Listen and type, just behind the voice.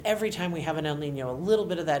Every time we have an El Nino, a little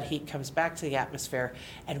bit of that heat comes back to the atmosphere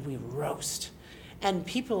and we roast. And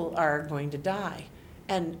people are going to die.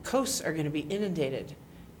 And coasts are going to be inundated.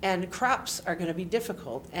 And crops are going to be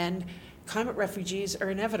difficult. And climate refugees are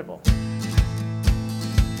inevitable.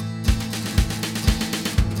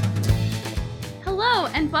 Hello,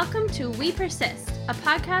 and welcome to We Persist, a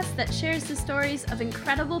podcast that shares the stories of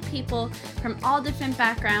incredible people from all different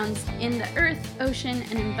backgrounds in the earth, ocean,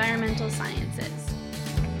 and environmental sciences.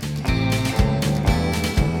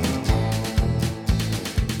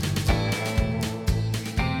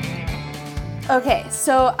 Okay,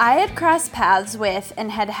 so I had crossed paths with and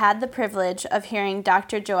had the privilege of hearing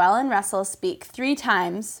Dr. Joellen Russell speak 3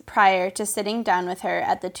 times prior to sitting down with her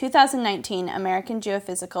at the 2019 American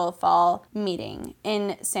Geophysical Fall Meeting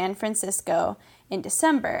in San Francisco in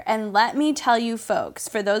December. And let me tell you folks,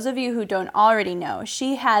 for those of you who don't already know,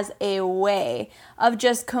 she has a way of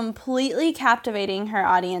just completely captivating her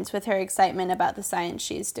audience with her excitement about the science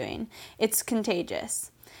she's doing. It's contagious.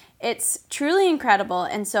 It's truly incredible,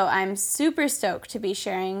 and so I'm super stoked to be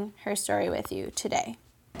sharing her story with you today.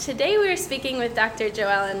 Today we're speaking with Dr.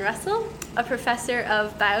 Joellen Russell, a professor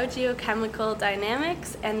of biogeochemical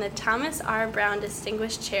dynamics and the Thomas R. Brown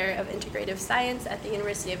Distinguished Chair of Integrative Science at the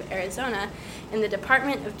University of Arizona in the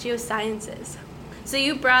Department of Geosciences. So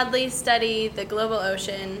you broadly study the global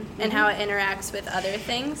ocean and how it interacts with other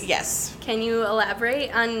things? Yes. Can you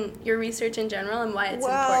elaborate on your research in general and why it's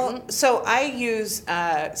important? So I use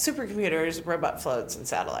supercomputers, robot floats, and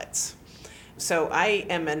satellites. So I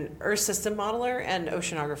am an Earth system modeler and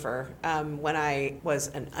oceanographer. When I was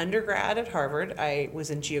an undergrad at Harvard, I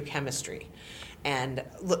was in geochemistry and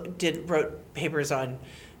wrote papers on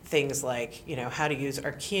things like, how to use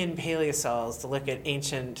Archean paleosols to look at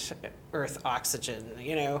ancient Earth oxygen,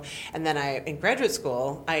 And then in graduate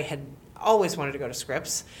school, I had always wanted to go to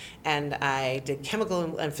Scripps, and I did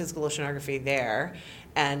chemical and physical oceanography there.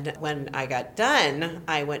 And when I got done,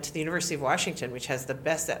 I went to the University of Washington, which has the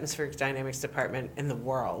best atmospheric dynamics department in the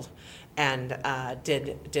world, and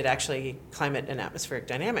did actually climate and atmospheric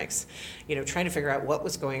dynamics, trying to figure out what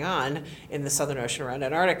was going on in the Southern Ocean around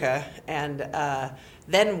Antarctica, and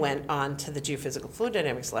then went on to the Geophysical Fluid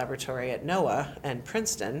Dynamics Laboratory at NOAA and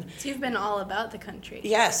Princeton. So you've been all about the country.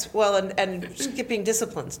 Yes, well, and skipping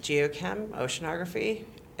disciplines, geochem, oceanography,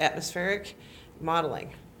 atmospheric,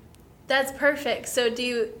 modeling. That's perfect. So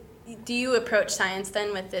do you approach science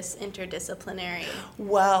then with this interdisciplinary?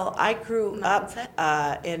 Well, I grew mindset?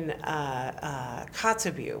 up in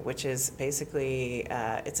Kotzebue, which is basically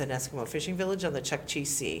it's an Eskimo fishing village on the Chukchi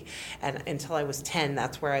Sea, and until I was 10,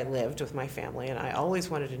 that's where I lived with my family, and I always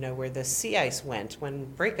wanted to know where the sea ice went when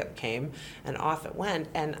breakup came, and off it went,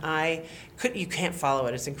 and you can't follow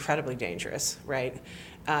it. It's incredibly dangerous, right?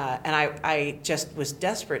 And I just was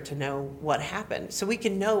desperate to know what happened. So we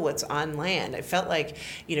can know what's on land. I felt like,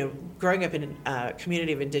 growing up in a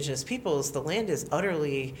community of indigenous peoples, the land is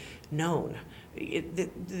utterly known.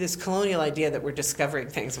 This colonial idea that we're discovering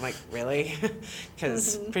things, I'm like, really?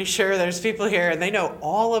 Because pretty sure there's people here and they know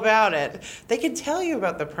all about it. They can tell you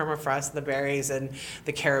about the permafrost, the berries, and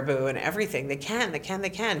the caribou and everything. They can.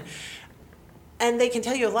 And they can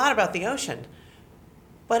tell you a lot about the ocean.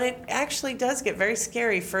 But it actually does get very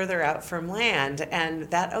scary further out from land, and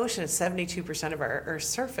that ocean is 72% of our Earth's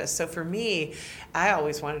surface. So for me, I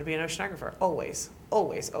always wanted to be an oceanographer, always.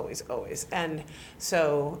 And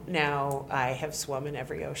so now I have swum in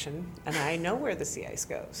every ocean, and I know where the sea ice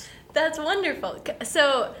goes. That's wonderful.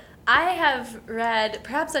 So I have read,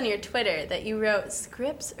 perhaps on your Twitter, that you wrote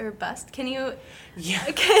Scripps or Bust. Can you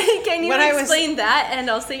explain that and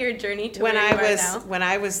also your journey to where you are now?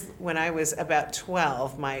 When I was about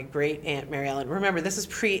 12, my great aunt Mary Ellen, remember this is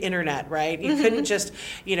pre-internet, right? You couldn't just,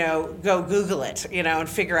 go Google it, and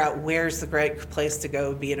figure out where's the great place to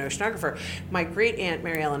go be an oceanographer. My great aunt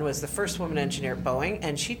Mary Ellen was the first woman engineer at Boeing,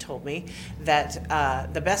 and she told me that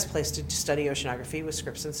the best place to study oceanography was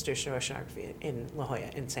Scripps Institution of Oceanography in La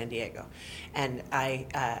Jolla in San Diego. And I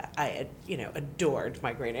adored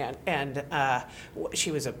my great aunt, and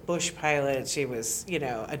she was a bush pilot. She was,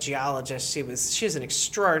 a geologist. She was an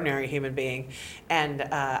extraordinary human being, and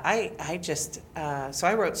so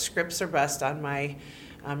I wrote Scripps or Bust on my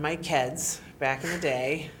KEDs back in the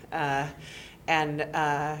day, and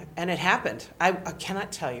it happened. I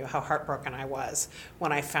cannot tell you how heartbroken I was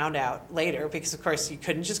when I found out later, because of course you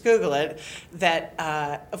couldn't just Google it, that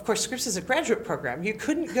of course Scripps is a graduate program. You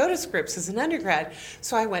couldn't go to Scripps as an undergrad,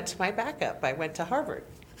 so I went to my backup. I went to Harvard.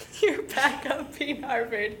 You're back up being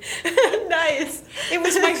Harvard. Nice. It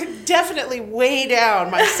was definitely way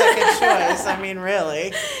down my second choice. I mean,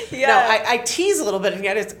 really. Yeah. No, I tease a little bit, and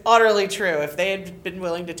yet it's utterly true. If they had been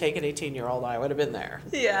willing to take an 18-year-old, I would have been there.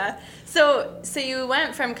 Yeah. So you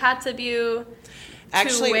went from Kotzebue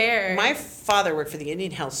Actually, to where? My father worked for the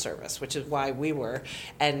Indian Health Service, which is why we were.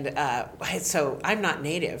 And so I'm not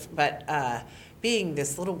native, but being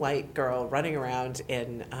this little white girl running around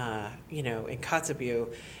in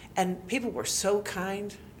Kotzebue, and people were so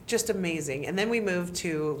kind, just amazing. And then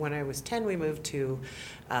when I was 10, we moved to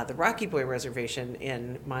the Rocky Boy Reservation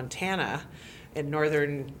in Montana, in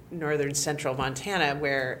northern central Montana,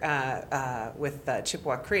 where with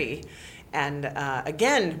Chippewa Cree. And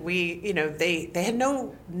again, they had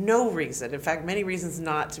no reason, in fact, many reasons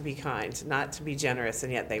not to be kind, not to be generous,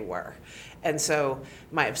 and yet they were. And so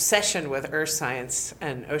my obsession with earth science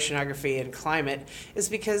and oceanography and climate is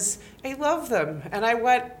because I love them, and I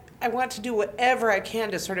want to do whatever I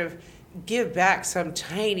can to sort of give back some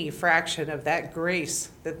tiny fraction of that grace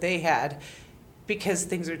that they had, because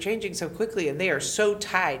things are changing so quickly, and they are so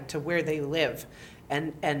tied to where they live.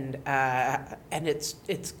 And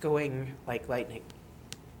it's going like lightning.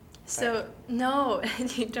 So no,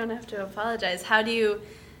 you don't have to apologize. How do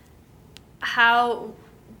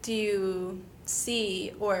you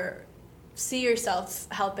see yourself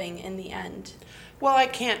helping in the end? Well, I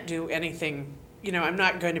can't do anything. I'm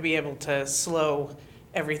not going to be able to slow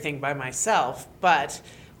everything by myself, but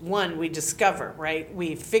one, we discover, right?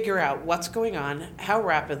 We figure out what's going on, how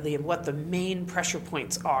rapidly, and what the main pressure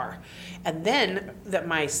points are. And then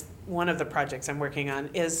one of the projects I'm working on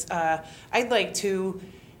is I'd like to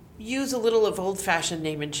use a little of old-fashioned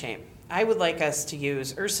name and shame. I would like us to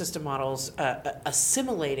use Earth system models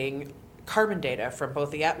assimilating carbon data from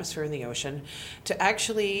both the atmosphere and the ocean to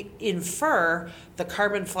actually infer the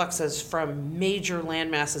carbon fluxes from major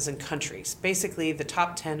land masses and countries. Basically, the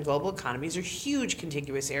top 10 global economies are huge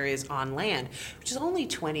contiguous areas on land, which is only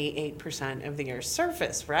 28% of the Earth's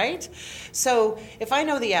surface, right? So if I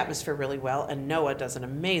know the atmosphere really well, and NOAA does an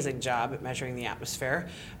amazing job at measuring the atmosphere,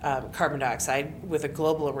 carbon dioxide, with a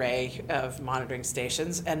global array of monitoring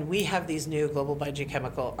stations, and we have these new global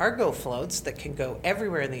biogeochemical Argo floats that can go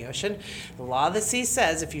everywhere in the ocean. The law of the sea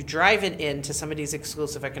says if you drive it into somebody's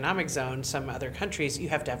exclusive economic zone, some other countries, you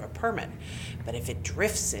have to have a permit. But if it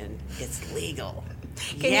drifts in, it's legal.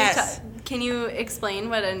 Can you explain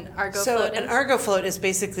what an Argo float is? So an Argo float is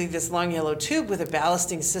basically this long yellow tube with a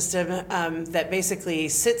ballasting system that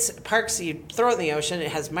basically parks, you throw it in the ocean,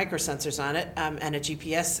 it has microsensors on it, and a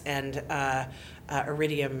GPS and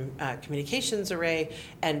iridium communications array,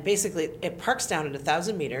 and basically it parks down at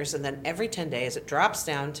 1,000 meters, and then every 10 days it drops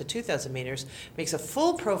down to 2,000 meters, makes a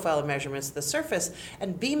full profile of measurements of the surface,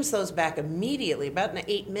 and beams those back immediately, about in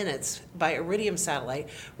 8 minutes, by iridium satellite,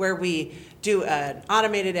 where we do an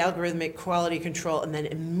automated algorithmic quality control and then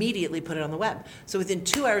immediately put it on the web. So within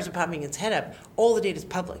 2 hours of popping its head up, all the data is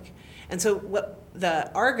public. And so what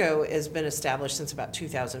the Argo has been established since about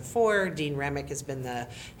 2004. Dean Remick has been the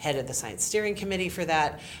head of the science steering committee for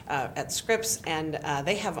that at Scripps, and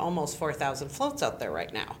they have almost 4,000 floats out there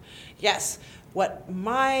right now. Yes, what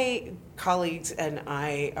my colleagues and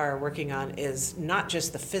I are working on is not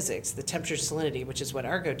just the physics, the temperature salinity, which is what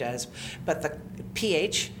Argo does, but the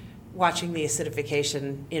pH, watching the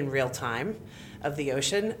acidification in real time of the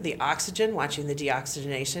ocean, the oxygen, watching the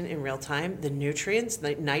deoxygenation in real time, the nutrients,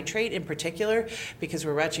 the nitrate in particular, because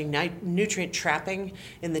we're watching nutrient trapping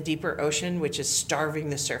in the deeper ocean, which is starving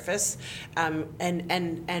the surface.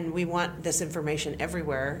 And we want this information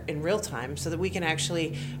everywhere in real time so that we can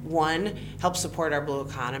actually, one, help support our blue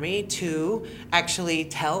economy, two, actually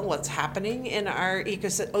tell what's happening in our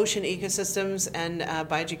ocean ecosystems and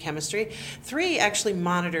biogeochemistry, three, actually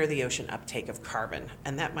monitor the ocean uptake of carbon.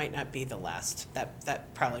 And that might not be the last.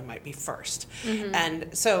 That probably might be first. Mm-hmm.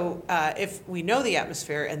 And so if we know the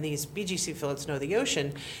atmosphere and these BGC floats know the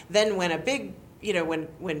ocean, then when a big,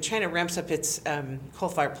 when China ramps up its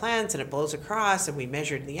coal-fired plants and it blows across and we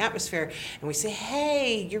measure it in the atmosphere and we say,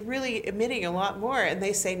 hey, you're really emitting a lot more. And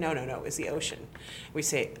they say, no, it's the ocean. We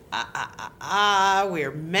say,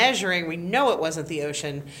 we're measuring. We know it wasn't the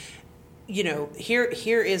ocean.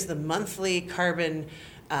 Here is the monthly carbon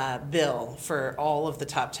bill for all of the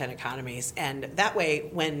top 10 economies. And that way,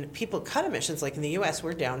 when people cut emissions, like in the US,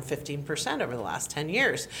 we're down 15% over the last 10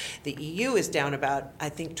 years. The EU is down about, I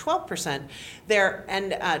think, 12% there.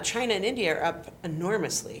 And China and India are up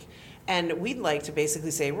enormously. And we'd like to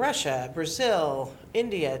basically say Russia, Brazil,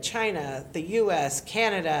 India, China, the US,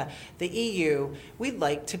 Canada, the EU, we'd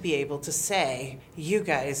like to be able to say, you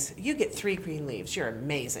guys, you get 3 green leaves, you're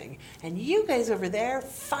amazing. And you guys over there,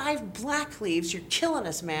 5 black leaves, you're killing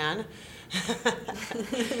us, man.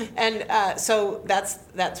 And so that's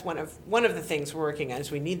one of the things we're working on is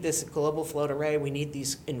we need this global float array. We need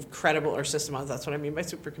these incredible Earth system models. That's what I mean by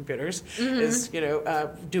supercomputers, is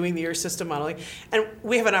doing the Earth system modeling. And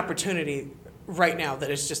we have an opportunity right now that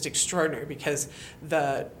is just extraordinary because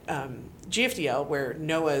the GFDL, where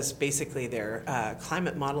NOAA's basically their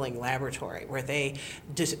climate modeling laboratory, where they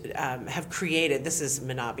have created, this is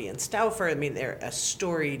Minabe and Stauffer, I mean, they're a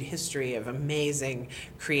storied history of amazing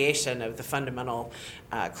creation of the fundamental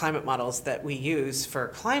climate models that we use for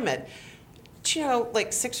climate.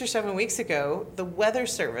 Like 6 or 7 weeks ago, the Weather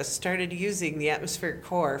Service started using the atmospheric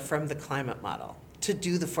core from the climate model to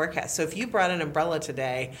do the forecast. So if you brought an umbrella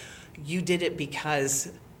today, you did it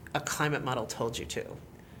because a climate model told you to.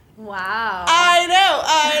 Wow. I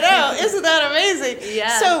know. Isn't that amazing?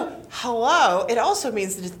 Yeah. So, hello. It also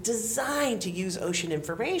means that it's designed to use ocean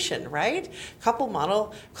information, right? Climate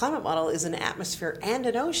model is an atmosphere and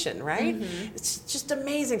an ocean, right? Mm-hmm. It's just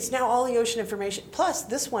amazing. So now all the ocean information, plus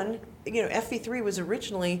this one, FV3 was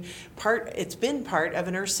originally it's been part of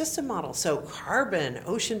an Earth system model. So carbon,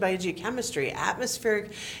 ocean biogeochemistry,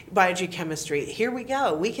 atmospheric biogeochemistry, here we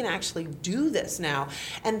go. We can actually do this now.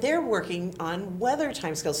 And they're working on weather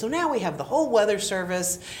timescales. So now we have the whole Weather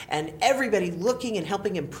Service and everybody looking and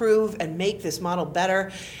helping improve and make this model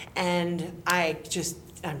better. And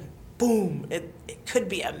boom, it could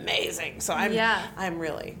be amazing. So I'm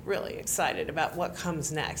really, really excited about what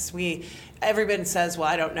comes next. Everybody says, well,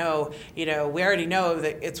 I don't know, we already know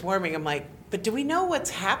that it's warming. I'm like, but do we know what's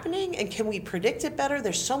happening and can we predict it better?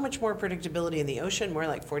 There's so much more predictability in the ocean, more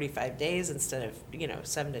like 45 days instead of,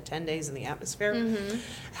 7 to 10 days in the atmosphere. Mm-hmm.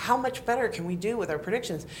 How much better can we do with our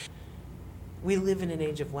predictions? We live in an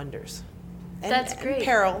age of wonders. That's great. And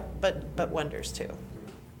peril, but wonders too.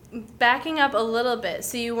 Backing up a little bit,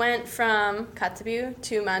 so you went from Kotzebue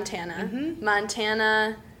to Montana. Mm-hmm.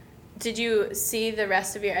 Montana, did you see the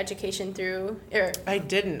rest of your education through? I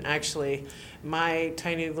didn't, actually. My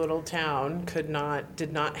tiny little town did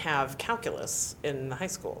not have calculus in the high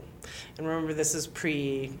school. And remember, this is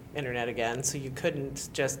pre-internet again, so you couldn't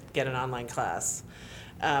just get an online class.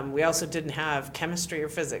 We also didn't have chemistry or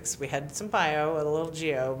physics. We had some bio, a little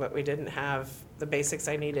geo, but we didn't have the basics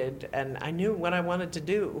I needed, and I knew what I wanted to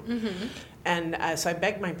do. Mm-hmm. And so I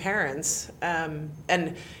begged my parents,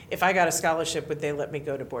 and if I got a scholarship, would they let me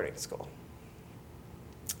go to boarding school?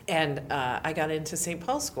 And I got into St.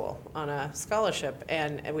 Paul's School on a scholarship,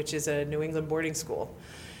 which is a New England boarding school,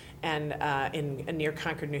 and near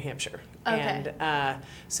Concord, New Hampshire. Okay. And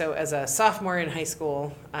so as a sophomore in high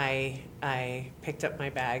school, I picked up my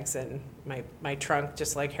bags and my trunk,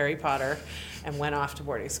 just like Harry Potter, and went off to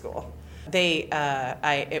boarding school.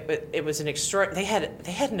 It was an extraordinary.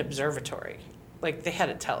 They had an observatory, like they had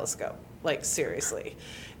a telescope, like seriously.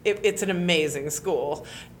 It's an amazing school,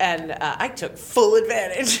 and I took full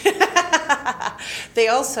advantage. They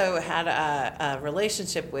also had a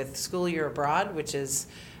relationship with School Year Abroad, which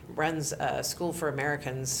runs a school for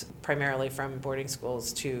Americans, primarily from boarding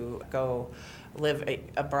schools, to go live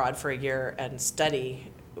abroad for a year and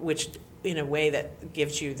study, which in a way that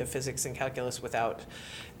gives you the physics and calculus without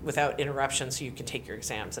interruption, so you can take your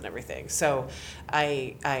exams and everything. So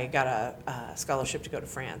I got a scholarship to go to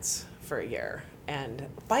France for a year. And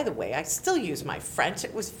by the way, I still use my French.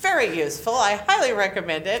 It was very useful. I highly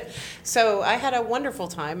recommend it. So I had a wonderful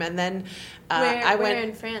time. And then I went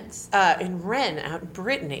in France? In Rennes, out in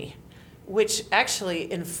Brittany, which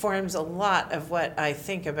actually informs a lot of what I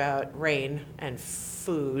think about rain and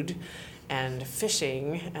food and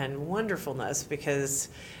fishing and wonderfulness, because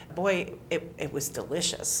boy, it was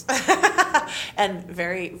delicious and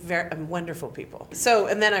very, very wonderful people. So,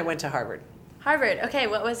 and then I went to Harvard. Harvard. Okay,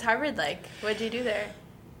 what was Harvard like? What did you do there?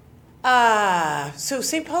 So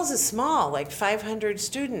St. Paul's is small, like 500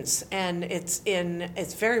 students, and it's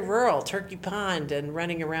very rural, Turkey Pond, and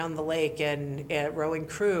running around the lake and rowing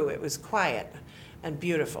crew. It was quiet and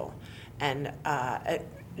beautiful, and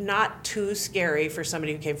not too scary for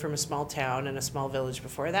somebody who came from a small town and a small village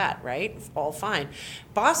before that, right? All fine.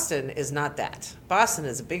 Boston is not that. Boston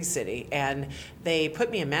is a big city, and they put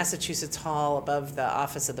me in Massachusetts Hall above the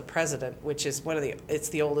office of the president, which is it's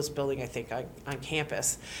the oldest building, I think, on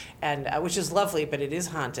campus, and which is lovely, but it is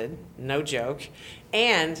haunted, no joke.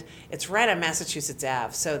 And it's right on Massachusetts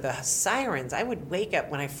Ave. So the sirens, I would wake up,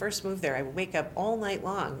 when I first moved there, I would wake up all night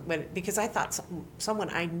long because I thought someone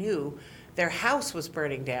I knew their house was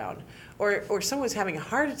burning down, or someone was having a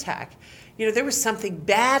heart attack. There was something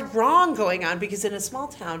bad wrong going on, because in a small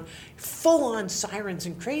town, full on sirens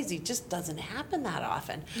and crazy just doesn't happen that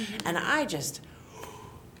often. And I just,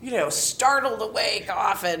 startled awake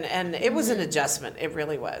often, and it was an adjustment. It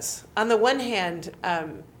really was. On the one hand,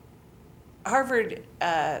 Harvard,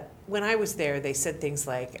 when I was there, they said things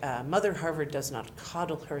like, Mother Harvard does not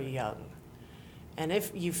coddle her young. And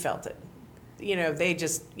if you felt it, they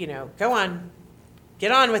just, go on,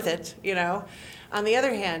 get on with it, On the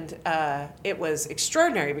other hand, it was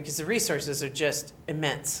extraordinary because the resources are just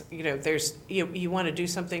immense. There's, you want to do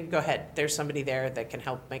something, go ahead. There's somebody there that can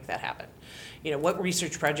help make that happen. What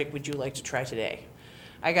research project would you like to try today?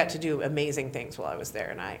 I got to do amazing things while I was there,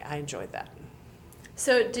 and I enjoyed that.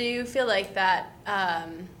 So do you feel like that,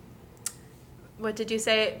 what did you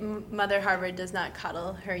say, Mother Harvard does not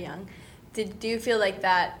coddle her young? Do you feel like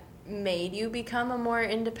that made you become a more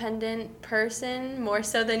independent person, more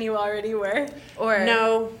so than you already were? Or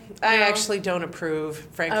No, I actually don't approve,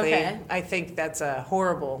 frankly. Okay. I think that's a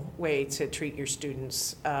horrible way to treat your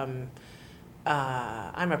students. I'm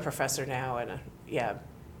a professor now, and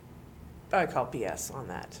I call BS on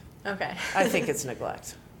that. Okay. I think it's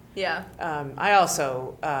neglect. Yeah. I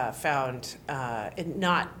also found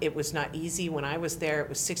it was not easy when I was there. It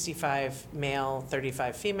was 65 male,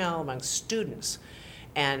 35 female among students.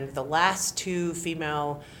 And the last 2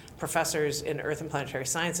 female professors in Earth and Planetary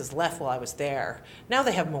Sciences left while I was there. Now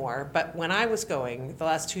they have more, but when I was going, the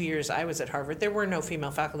last 2 years I was at Harvard, there were no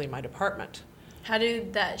female faculty in my department. How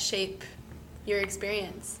did that shape your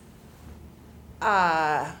experience?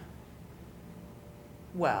 Well,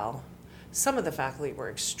 some of the faculty were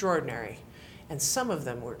extraordinary, and some of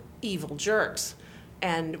them were evil jerks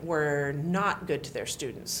and were not good to their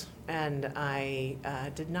students. And I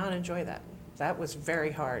did not enjoy that. That was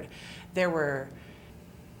very hard.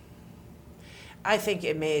 I think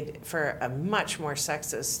it made for a much more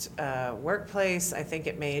sexist workplace. I think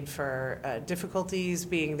it made for difficulties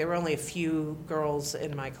there were only a few girls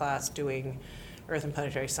in my class doing Earth and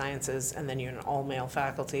Planetary Sciences, and then you're an all-male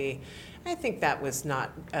faculty. I think that was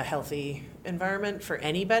not a healthy environment for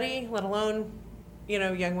anybody, let alone,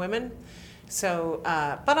 young women. So,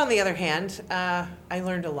 but on the other hand, I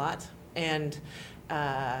learned a lot, and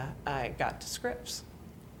I got to scripts.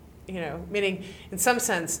 Meaning in some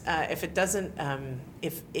sense, if it doesn't,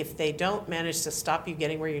 if they don't manage to stop you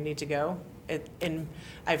getting where you need to go,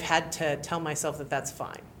 I've had to tell myself that that's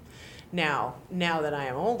fine. Now that I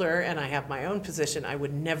am older and I have my own position, I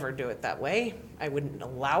would never do it that way. I wouldn't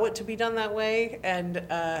allow it to be done that way. And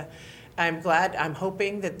I'm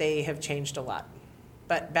hoping that they have changed a lot.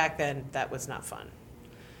 But back then, that was not fun.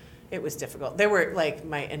 It was difficult. There were, like,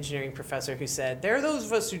 my engineering professor who said, there are those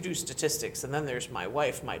of us who do statistics, and then there's my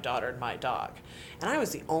wife, my daughter, and my dog. And I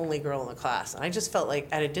was the only girl in the class. And I just felt like,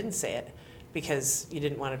 and I didn't say it because you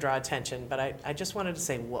didn't want to draw attention, but I just wanted to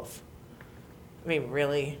say woof. I mean,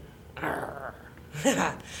 really? But,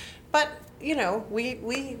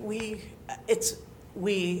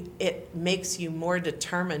 it makes you more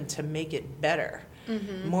determined to make it better,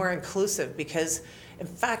 more inclusive, because in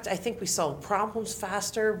fact, I think we solve problems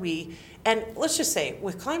faster. And let's just say,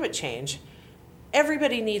 with climate change,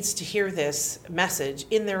 everybody needs to hear this message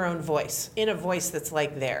in their own voice, in a voice that's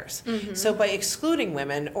like theirs. So by excluding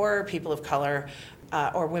women or people of color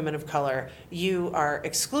or women of color, you are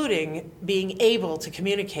excluding being able to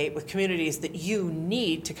communicate with communities that you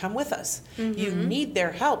need to come with us. You need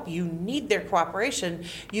their help. You need their cooperation.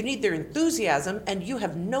 You need their enthusiasm, and you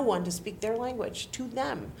have no one to speak their language to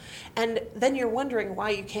them. And then you're wondering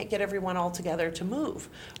why you can't get everyone all together to move.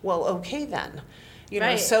 Well, okay then.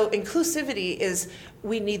 Right. So inclusivity is,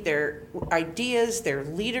 we need their ideas, their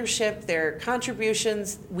leadership, their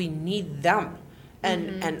contributions. We need them.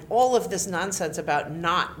 And all of this nonsense about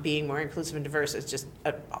not being more inclusive and diverse is just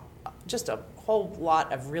a whole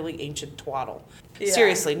lot of really ancient twaddle. Yeah.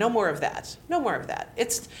 Seriously, no more of that. No more of that.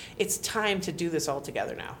 It's time to do this all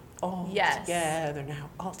together now. All together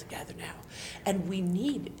now. And we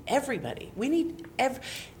need everybody. We need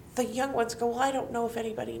the young ones go, well, I don't know if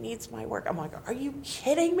anybody needs my work. I'm like, are you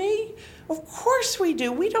kidding me? Of course we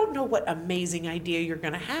do. We don't know what amazing idea you're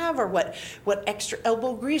going to have or what extra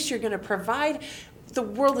elbow grease you're going to provide. The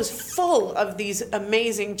world is full of these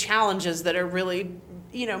amazing challenges that are really,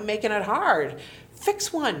 making it hard.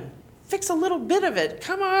 Fix one. Fix a little bit of it.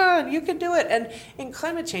 Come on, you can do it. And in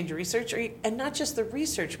climate change research, and not just the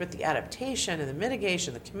research, but the adaptation and the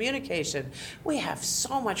mitigation, the communication, we have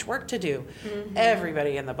so much work to do.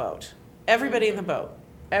 Everybody in the boat. Everybody in the boat.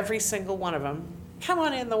 Every single one of them. Come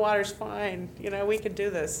on in, the water's fine. We can do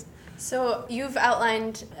this. So you've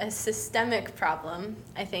outlined a systemic problem,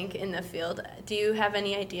 I think, in the field. Do you have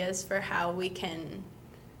any ideas for how we can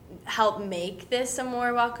help make this a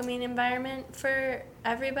more welcoming environment for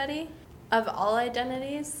everybody of all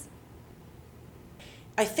identities?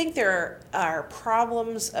 I think there are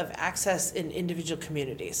problems of access in individual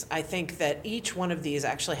communities. I think that each one of these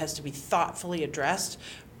actually has to be thoughtfully addressed,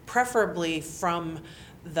 preferably from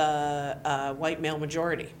the white male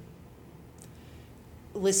majority.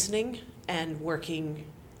 Listening and working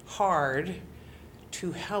hard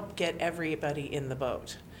to help get everybody in the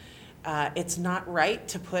boat. It's not right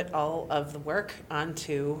to put all of the work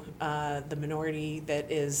onto the minority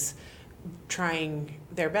that is trying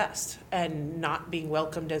their best and not being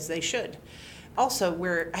welcomed as they should. Also,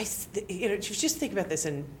 just think about this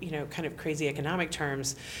in, kind of crazy economic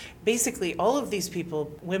terms. Basically, all of these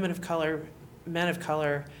people, women of color, men of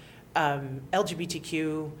color,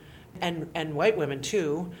 LGBTQ, and white women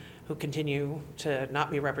too, who continue to not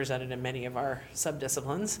be represented in many of our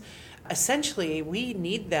subdisciplines, essentially, we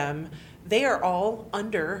need them. They are all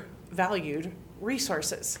undervalued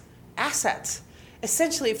resources, assets.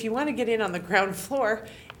 Essentially, if you want to get in on the ground floor,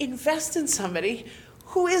 invest in somebody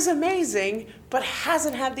who is amazing but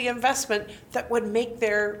hasn't had the investment that would make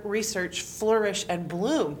their research flourish and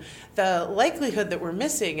bloom. The likelihood that we're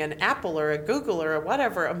missing an Apple or a Google or a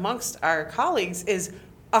whatever amongst our colleagues is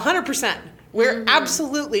 100%. We're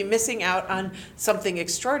absolutely missing out on something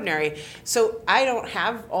extraordinary. So I don't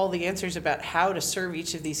have all the answers about how to serve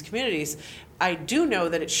each of these communities. I do know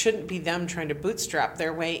that it shouldn't be them trying to bootstrap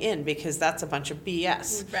their way in, because that's a bunch of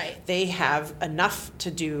BS. Right. They have enough to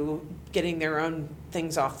do getting their own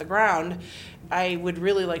things off the ground. I would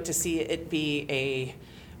really like to see it be a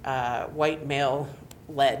white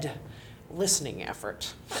male-led listening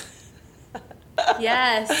effort.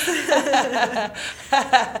 Yes.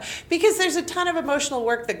 Because there's a ton of emotional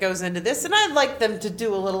work that goes into this, and I'd like them to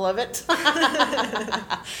do a little of it.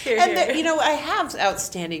 Hear, And hear. I have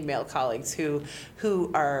outstanding male colleagues who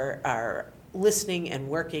are listening and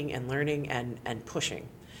working and learning and pushing,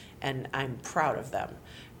 and I'm proud of them.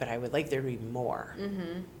 But I would like there to be more.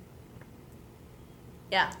 Mm-hmm.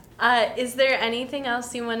 Yeah. Is there anything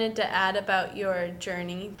else you wanted to add about your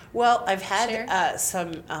journey? Well, I've had Share.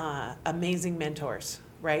 some amazing mentors,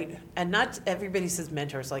 right? And not everybody says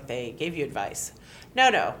mentors like they gave you advice.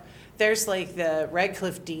 No. There's like the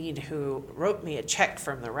Radcliffe Dean who wrote me a check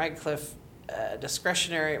from the Radcliffe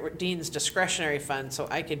Dean's discretionary fund so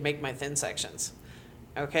I could make my thin sections.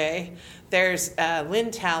 Okay, there's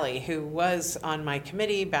Lynn Talley, who was on my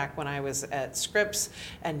committee back when I was at Scripps,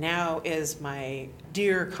 and now is my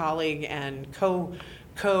dear colleague and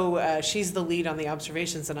she's the lead on the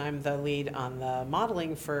observations, and I'm the lead on the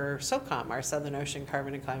modeling for SOCOM, our Southern Ocean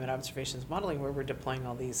Carbon and Climate Observations modeling, where we're deploying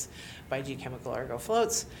all these biogeochemical Argo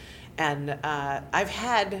floats. And I've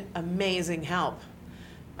had amazing help,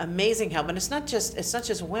 and it's not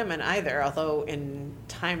just women either, although in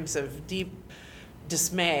times of deep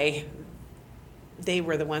dismay, they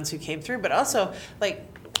were the ones who came through. But also, like,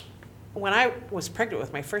 when I was pregnant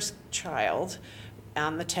with my first child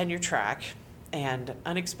on the tenure track, and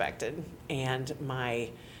unexpected, and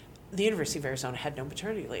the University of Arizona had no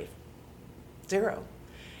maternity leave, 0.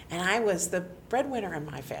 And I was the breadwinner in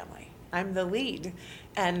my family. I'm the lead.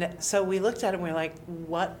 And so we looked at it and we were like,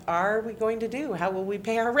 what are we going to do? How will we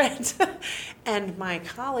pay our rent? And my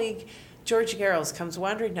colleague, George Garrels, comes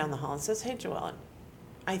wandering down the hall and says, hey, Joellen,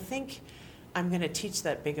 I think I'm going to teach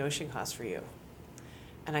that big ocean class for you.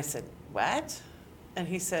 And I said, what? And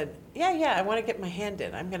he said, yeah, I want to get my hand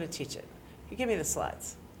in. I'm going to teach it. You give me the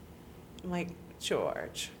slides. I'm like,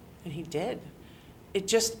 George. And he did. I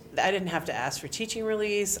didn't have to ask for teaching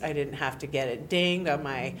release. I didn't have to get it dinged on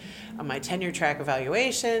my tenure track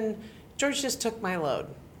evaluation. George just took my load.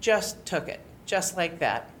 Just took it. Just like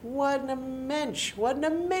that. What a mensch. What an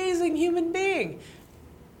amazing human being.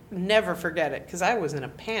 Never forget it, because I was in a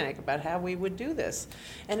panic about how we would do this.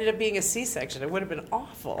 Ended up being a C-section. It would have been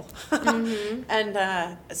awful. Mm-hmm.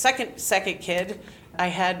 And second kid, I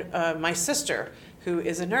had my sister, who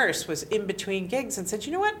is a nurse, was in between gigs and said,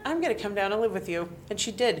 you know what, I'm going to come down and live with you. And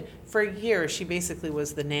she did. For a year, she basically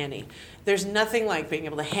was the nanny. There's nothing like being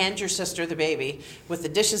able to hand your sister the baby with the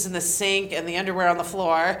dishes in the sink and the underwear on the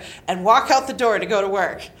floor and walk out the door to go to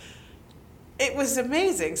work. It was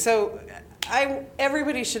amazing. So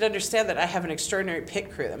everybody should understand that I have an extraordinary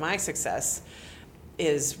pit crew, that my success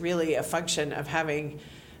is really a function of having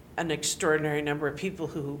an extraordinary number of people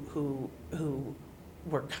who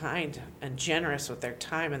were kind and generous with their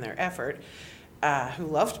time and their effort, who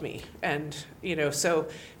loved me. And, so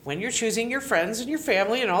when you're choosing your friends and your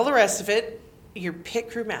family and all the rest of it, your pit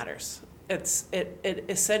crew matters. It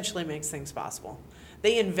essentially makes things possible.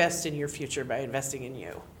 They invest in your future by investing in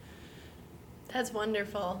you. That's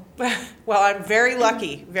wonderful. Well, I'm very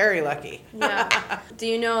lucky, very lucky. Yeah. Do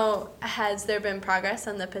you know, has there been progress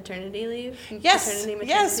on the paternity leave? Yes,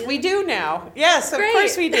 yes, we do now. Yes, of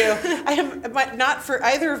course we do. I have not for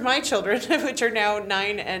either of my children, which are now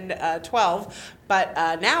 9 and 12, but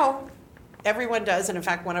now everyone does. And in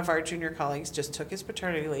fact, one of our junior colleagues just took his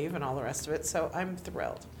paternity leave and all the rest of it. So I'm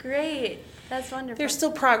thrilled. Great. That's wonderful. There's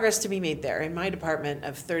still progress to be made there. In my department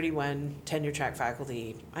of 31 tenure track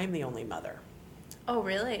faculty, I'm the only mother. Oh,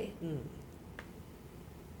 really?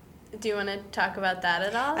 Do you want to talk about that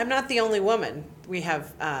at all? I'm not the only woman. We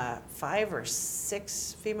have 5 or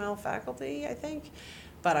 6 female faculty, I think,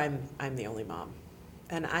 but I'm the only mom,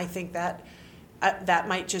 and I think that that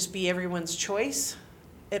might just be everyone's choice.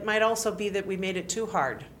 It might also be that we made it too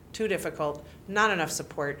hard, too difficult, not enough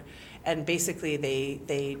support, and basically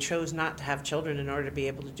they chose not to have children in order to be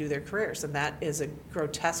able to do their careers, and that is a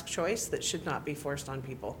grotesque choice that should not be forced on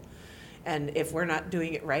people. And if we're not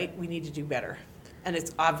doing it right, we need to do better. And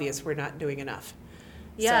it's obvious we're not doing enough.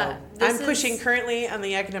 Yeah. So I'm pushing currently on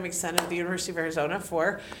the Academic Senate of the University of Arizona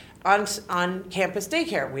for on-campus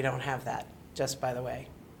daycare. We don't have that, just by the way.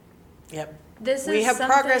 Yep. We have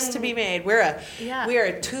progress to be made. We are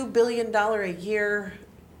a $2 billion a year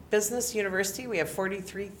business university. We have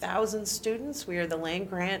 43,000 students. We are the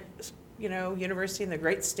land-grant, university in the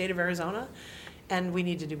great state of Arizona, and we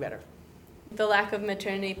need to do better. The lack of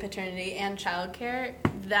maternity, paternity, and childcare,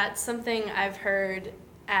 that's something I've heard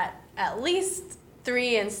at least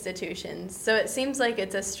 3 institutions. So it seems like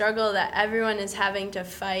it's a struggle that everyone is having to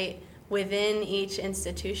fight within each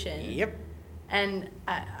institution. Yep. And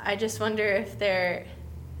I just wonder if there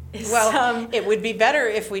is it would be better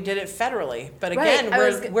if we did it federally. But again,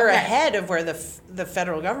 we're ahead of where the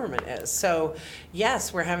federal government is. So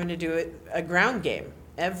yes, we're having to do a ground game.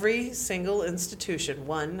 Every single institution,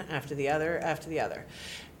 one after the other.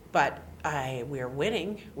 But we are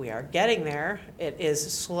winning. We are getting there. It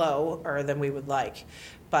is slower than we would like.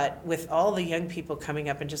 But with all the young people coming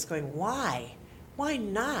up and just going, why? Why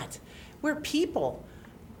not? We're people.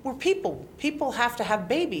 We're people. People have to have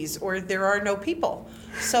babies or there are no people.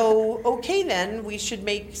 So, okay then, we should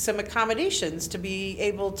make some accommodations to be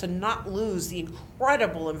able to not lose the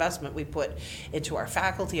incredible investment we put into our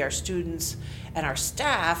faculty, our students, and our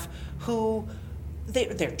staff who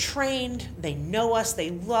they're trained, they know us, they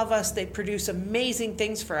love us, they produce amazing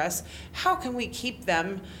things for us. How can we keep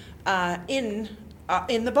them in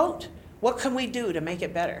the boat? What can we do to make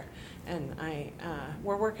it better? And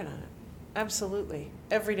we're working on it. Absolutely.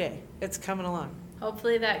 Every day. It's coming along.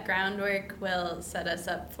 Hopefully that groundwork will set us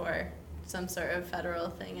up for some sort of federal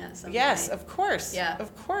thing at some point. Yes, of course. Yeah.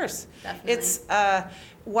 Of course. Definitely. It's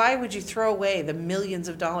why would you throw away the millions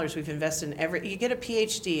of dollars we've invested in you get a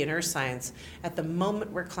PhD in earth science at the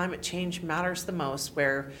moment where climate change matters the most,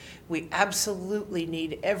 where we absolutely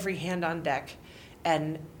need every hand on deck,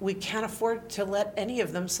 and we can't afford to let any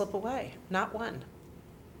of them slip away. Not one.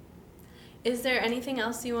 Is there anything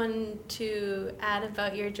else you want to add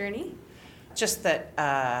about your journey? Just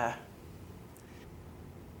that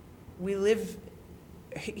we live,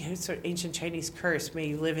 sort of ancient Chinese curse, may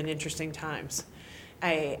you live in interesting times.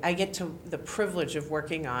 I get to the privilege of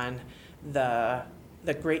working on the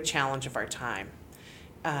great challenge of our time.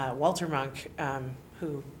 Walter Monk,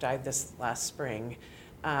 who died this last spring,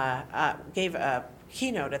 gave a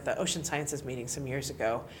keynote at the Ocean Sciences meeting some years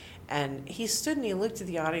ago. And he stood and he looked at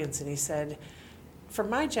the audience and he said, for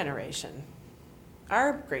my generation,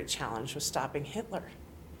 our great challenge was stopping Hitler.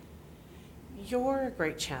 Your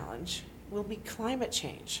great challenge will be climate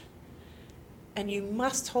change. And you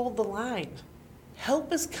must hold the line.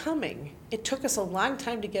 Help is coming. It took us a long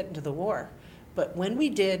time to get into the war, but when we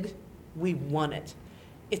did, we won it.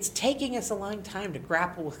 It's taking us a long time to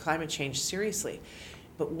grapple with climate change seriously,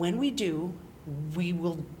 but when we do, we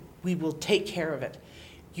will take care of it.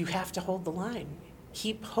 You have to hold the line.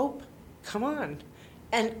 Keep hope. Come on.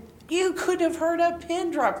 And you could have heard a pin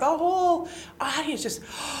drop. The whole audience just,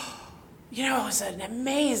 it was an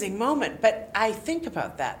amazing moment. But I think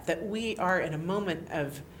about that we are in a moment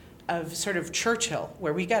of sort of Churchill,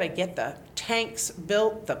 where we got to get the tanks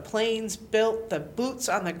built, the planes built, the boots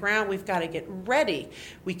on the ground. We've got to get ready.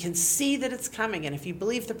 We can see that it's coming. And if you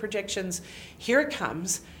believe the predictions, here it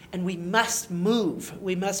comes. And we must move.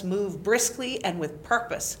 We must move briskly and with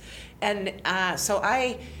purpose. And so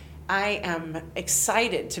I am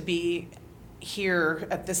excited to be here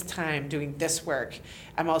at this time doing this work.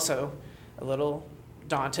 I'm also a little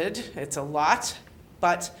daunted. It's a lot.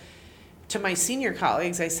 But to my senior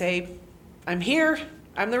colleagues, I say, I'm here.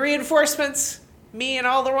 I'm the reinforcements. me and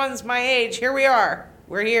all the ones my age, here we are.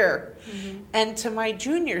 We're here. And to my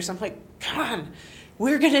juniors, I'm like, come on,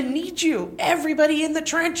 we're going to need you. Everybody in the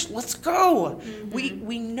trench, let's go.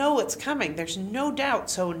 We know it's coming. There's no doubt.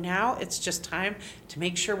 So now it's just time to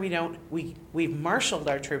make sure we've marshaled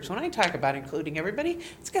our troops. When I talk about including everybody,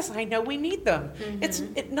 it's because I know we need them. It's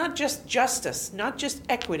not just justice, not just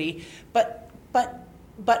equity, but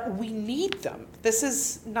we need them. This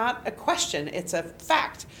is not a question. It's a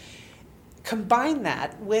fact. Combine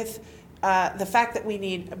that with the fact that we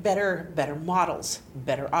need better models,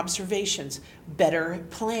 better observations, better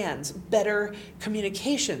plans, better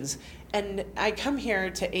communications. And I come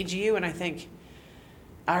here to AGU and I think,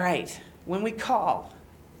 all right, when we call,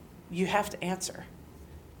 you have to answer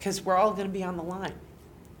because we're all going to be on the line.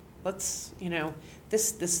 Let's,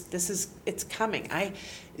 this is, it's coming.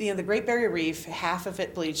 The Great Barrier Reef, half of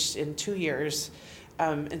it bleached in 2 years,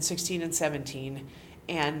 in 16 and 17,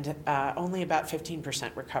 and only about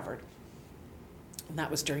 15% recovered. And that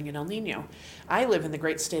was during an El Nino. I live in the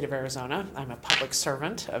great state of Arizona. I'm a public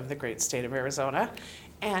servant of the great state of Arizona.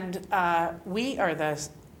 And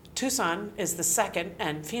Tucson is the second,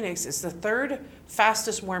 and Phoenix is the third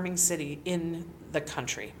fastest warming city in the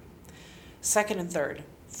country. Second and third.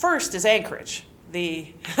 First is Anchorage.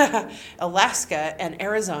 The Alaska and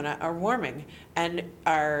Arizona are warming, and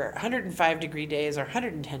our 105-degree days, our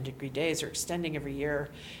 110-degree days are extending every year.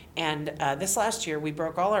 And this last year, we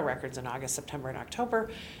broke all our records in August, September, and October,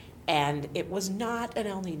 and it was not an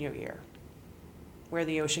El Nino year where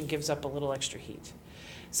the ocean gives up a little extra heat.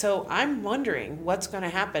 So I'm wondering what's going to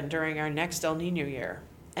happen during our next El Nino year.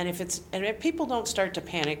 And if people don't start to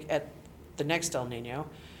panic at the next El Nino,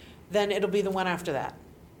 then it'll be the one after that.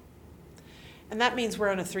 And that means we're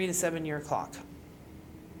on a 3 to 7 year clock.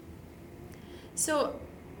 So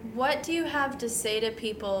what do you have to say to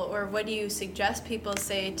people, or what do you suggest people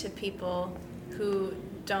say to people who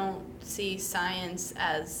don't see science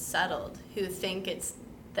as settled, who think it's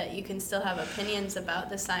that you can still have opinions about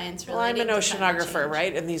the science relating to climate change? Well, I'm an oceanographer,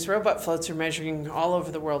 right? And these robot floats are measuring all over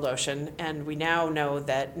the world ocean, and we now know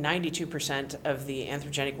that 92% of the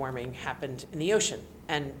anthropogenic warming happened in the ocean.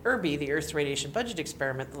 And ERBE, the Earth's Radiation Budget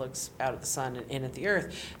Experiment that looks out at the sun and in at the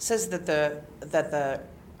Earth, says that the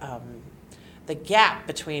gap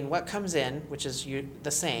between what comes in, which is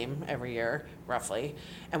the same every year, roughly,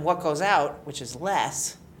 and what goes out, which is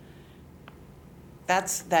less,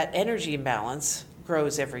 that energy imbalance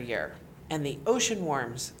grows every year. And the ocean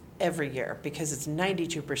warms every year because it's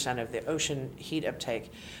 92% of the ocean heat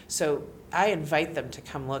uptake. So I invite them to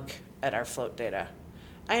come look at our float data.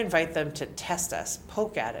 I invite them to test us,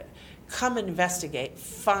 poke at it, come investigate,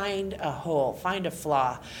 find a hole, find a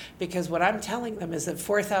flaw. Because what I'm telling them is that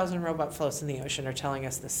 4,000 robot floats in the ocean are telling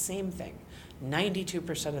us the same thing.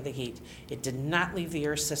 92% of the heat. It did not leave the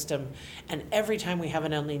Earth system. And every time we have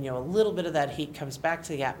an El Nino, a little bit of that heat comes back to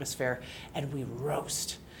the atmosphere and we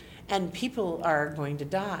roast. And people are going to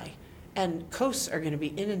die. And coasts are going to be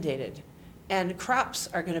inundated. And crops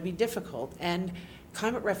are going to be difficult. And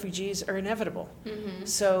climate refugees are inevitable.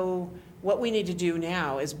 So what we need to do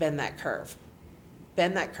now is bend that curve.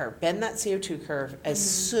 Bend that CO2 curve as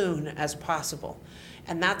soon as possible.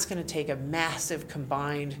 And that's going to take a massive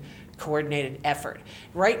combined coordinated effort.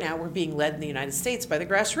 Right now, we're being led in the United States by the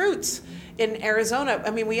grassroots. In Arizona,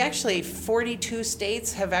 42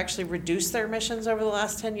 states have actually reduced their emissions over the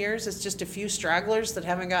last 10 years. It's just a few stragglers that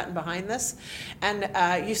haven't gotten behind this.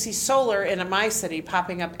 And you see solar in my city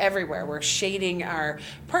popping up everywhere. We're shading our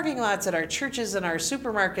parking lots at our churches and our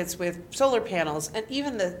supermarkets with solar panels, and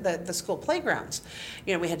even the school playgrounds.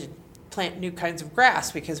 We had to plant new kinds of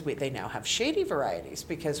grass because they now have shady varieties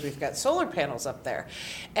because we've got solar panels up there.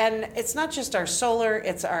 And it's not just our solar,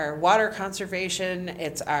 it's our water conservation,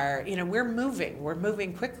 it's our, we're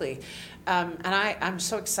moving quickly. And I'm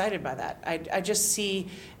so excited by that. I just see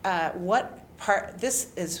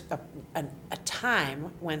this is a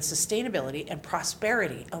time when sustainability and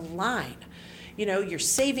prosperity align. You're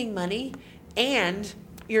saving money and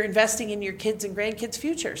you're investing in your kids' and grandkids'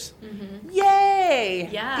 futures. Yay!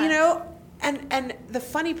 Yeah. And the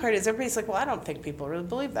funny part is everybody's like, well, I don't think people really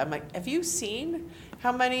believe that. I'm like, have you seen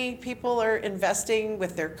how many people are investing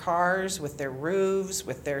with their cars, with their roofs,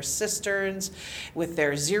 with their cisterns, with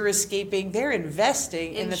their xeriscaping? They're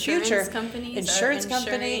investing in the future. Insurance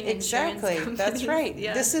companies. Exactly. Companies. That's right.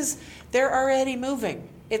 Yeah. They're already moving.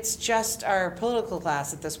 It's just our political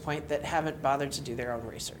class at this point that haven't bothered to do their own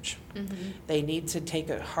research. They need to take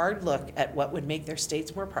a hard look at what would make their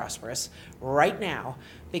states more prosperous right now,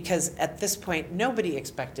 because at this point, nobody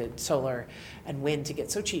expected solar and wind to get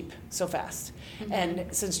so cheap so fast. And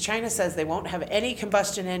since China says they won't have any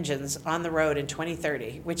combustion engines on the road in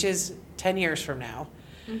 2030, which is 10 years from now,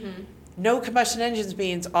 no combustion engines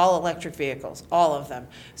means all electric vehicles, all of them.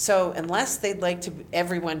 So unless they'd like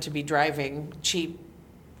everyone to be driving cheap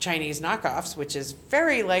Chinese knockoffs, which is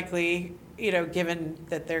very likely, given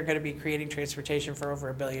that they're going to be creating transportation for over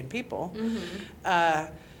 1 billion people,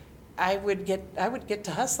 I would get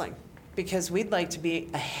to hustling, because we'd like to be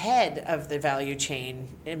ahead of the value chain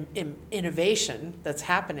innovation that's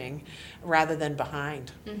happening rather than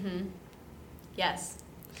behind. Yes.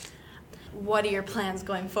 What are your plans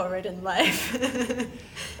going forward in life?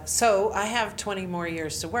 So I have 20 more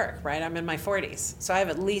years to work, right? I'm in my 40s. So I have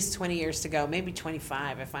at least 20 years to go, maybe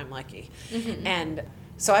 25 if I'm lucky. And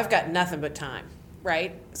so I've got nothing but time,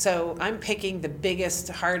 right? So I'm picking the biggest,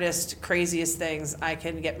 hardest, craziest things I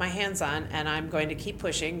can get my hands on, and I'm going to keep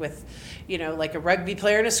pushing with, like a rugby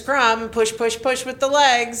player in a scrum, push, push, push with the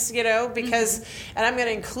legs, because, and I'm going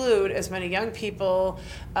to include as many young people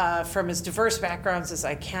from as diverse backgrounds as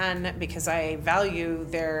I can, because I value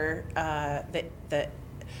their,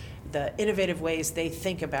 the innovative ways they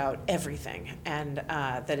think about everything, and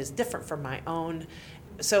that is different from my own.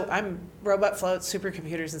 So I'm robot floats,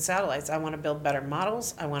 supercomputers, and satellites. I want to build better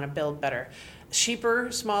models. I want to build better,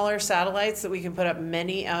 cheaper, smaller satellites that we can put up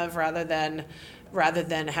many of, rather than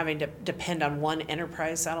having to depend on one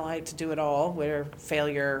enterprise satellite to do it all, where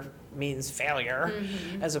failure means failure,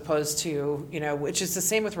 as opposed to, which is the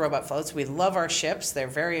same with robot floats. We love our ships. They're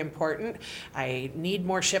very important. I need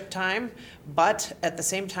more ship time, but at the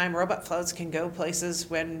same time, robot floats can go places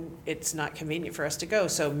when it's not convenient for us to go.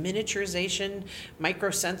 So miniaturization,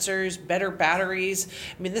 microsensors, better batteries.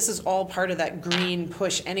 I mean, this is all part of that green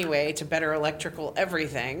push anyway to better electrical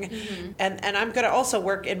everything. And I'm going to also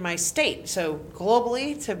work in my state. So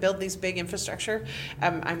globally, to build these big infrastructure,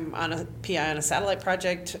 I'm on a PI on a satellite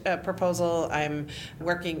project proposal. I'm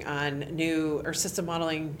working on new Earth system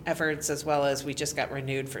modeling efforts, as well as we just got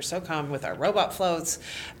renewed for SOCOM with our robot floats,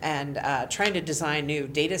 and trying to design new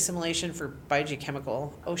data assimilation for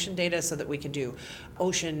biogeochemical ocean data so that we can do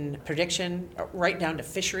ocean prediction right down to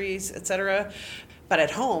fisheries, et cetera. But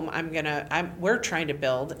at home, we're trying to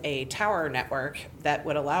build a tower network that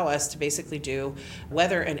would allow us to basically do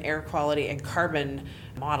weather and air quality and carbon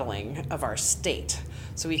modeling of our state.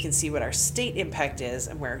 So we can see what our state impact is,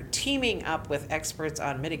 and we're teaming up with experts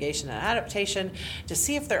on mitigation and adaptation to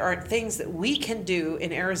see if there aren't things that we can do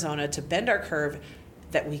in Arizona to bend our curve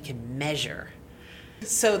that we can measure.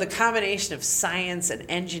 So the combination of science and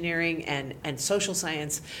engineering and social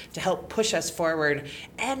science to help push us forward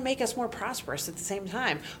and make us more prosperous at the same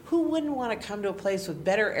time. Who wouldn't want to come to a place with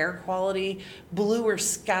better air quality, bluer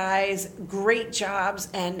skies, great jobs,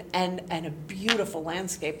 and a beautiful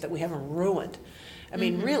landscape that we haven't ruined? I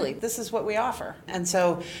mean, really, this is what we offer. And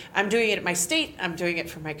so I'm doing it at my state. I'm doing it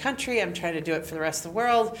for my country. I'm trying to do it for the rest of the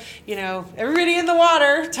world. Everybody in the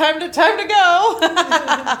water, time to go.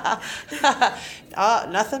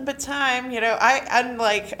 Nothing but time.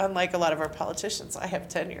 I unlike a lot of our politicians, I have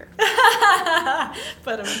tenure.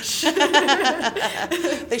 But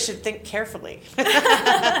they should think carefully.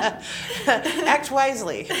 Act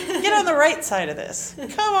wisely. Get on the right side of this.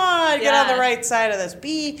 Come on, get on the right side of this.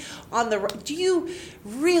 Be on the right. Do you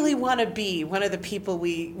really want to be one of the people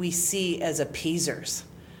we see as appeasers?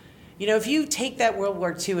 If you take that World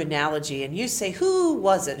War II analogy and you say, who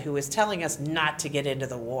was it who was telling us not to get into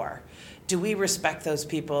the war? Do we respect those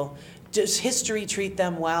people? Does history treat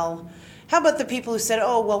them well? How about the people who said,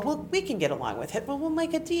 we can get along with it, but we'll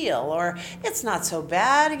make a deal, or it's not so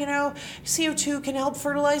bad, CO2 can help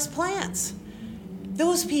fertilize plants.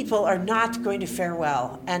 Those people are not going to fare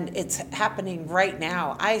well, and it's happening right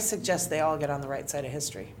now. I suggest they all get on the right side of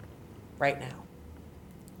history right now.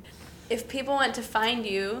 If people want to find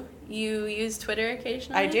you, you use Twitter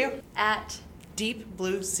occasionally? I do. At Deep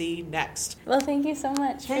Blue Sea Next. Well, thank you so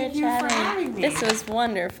much for chatting. Thank you for having me. This was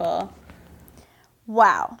wonderful.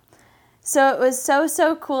 Wow. So it was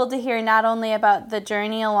so cool to hear not only about the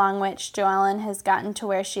journey along which Joellen has gotten to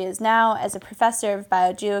where she is now as a professor of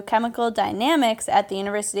biogeochemical dynamics at the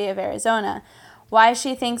University of Arizona, why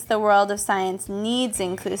she thinks the world of science needs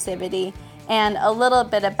inclusivity, and a little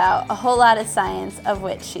bit about a whole lot of science of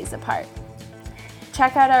which she's a part.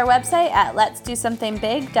 Check out our website at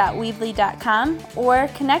letsdosomething.weebly.com or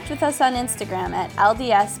connect with us on Instagram at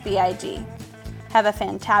LDSBIG. Have a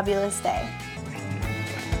fantabulous day.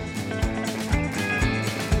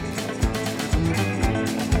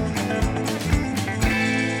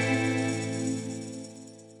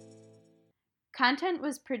 Content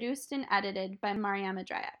was produced and edited by Mariama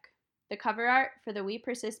Dryak. The cover art for the We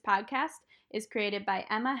Persist podcast is created by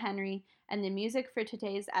Emma Henry, and the music for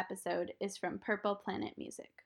today's episode is from Purple Planet Music.